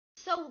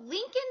So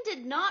Lincoln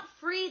did not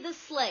free the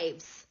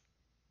slaves.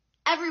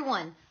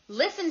 Everyone,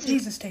 listen to...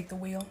 Jesus, take the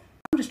wheel.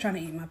 I'm just trying to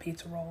eat my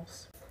pizza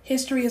rolls.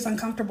 History is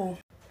uncomfortable.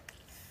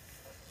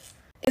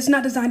 It's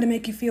not designed to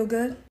make you feel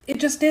good. It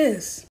just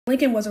is.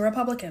 Lincoln was a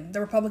Republican. The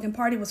Republican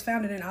Party was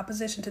founded in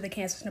opposition to the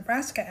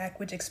Kansas-Nebraska Act,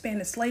 which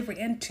expanded slavery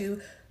into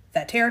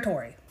that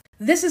territory.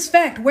 This is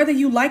fact, whether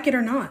you like it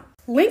or not.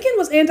 Lincoln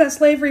was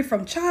anti-slavery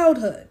from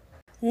childhood.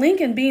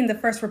 Lincoln being the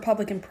first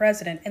Republican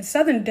president and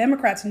Southern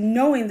Democrats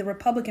knowing the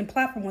Republican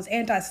platform was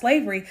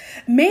anti-slavery,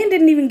 man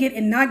didn't even get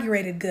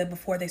inaugurated good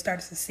before they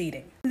started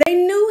seceding. They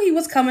knew he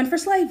was coming for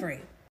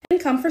slavery. And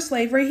come for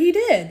slavery he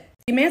did.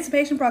 The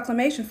Emancipation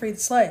Proclamation freed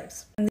the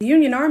slaves, and the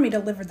Union Army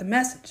delivered the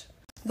message.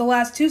 The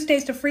last two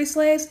states to free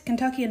slaves,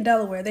 Kentucky and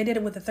Delaware, they did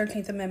it with the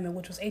 13th Amendment,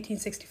 which was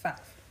 1865.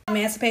 The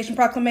Emancipation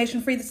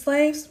Proclamation freed the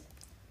slaves.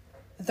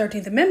 The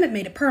 13th Amendment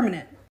made it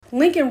permanent.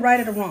 Lincoln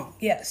righted a wrong.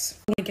 Yes,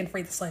 Lincoln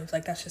freed the slaves.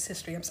 Like, that's just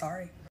history. I'm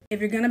sorry. If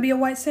you're going to be a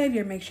white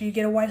savior, make sure you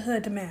get a white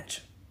hood to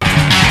match.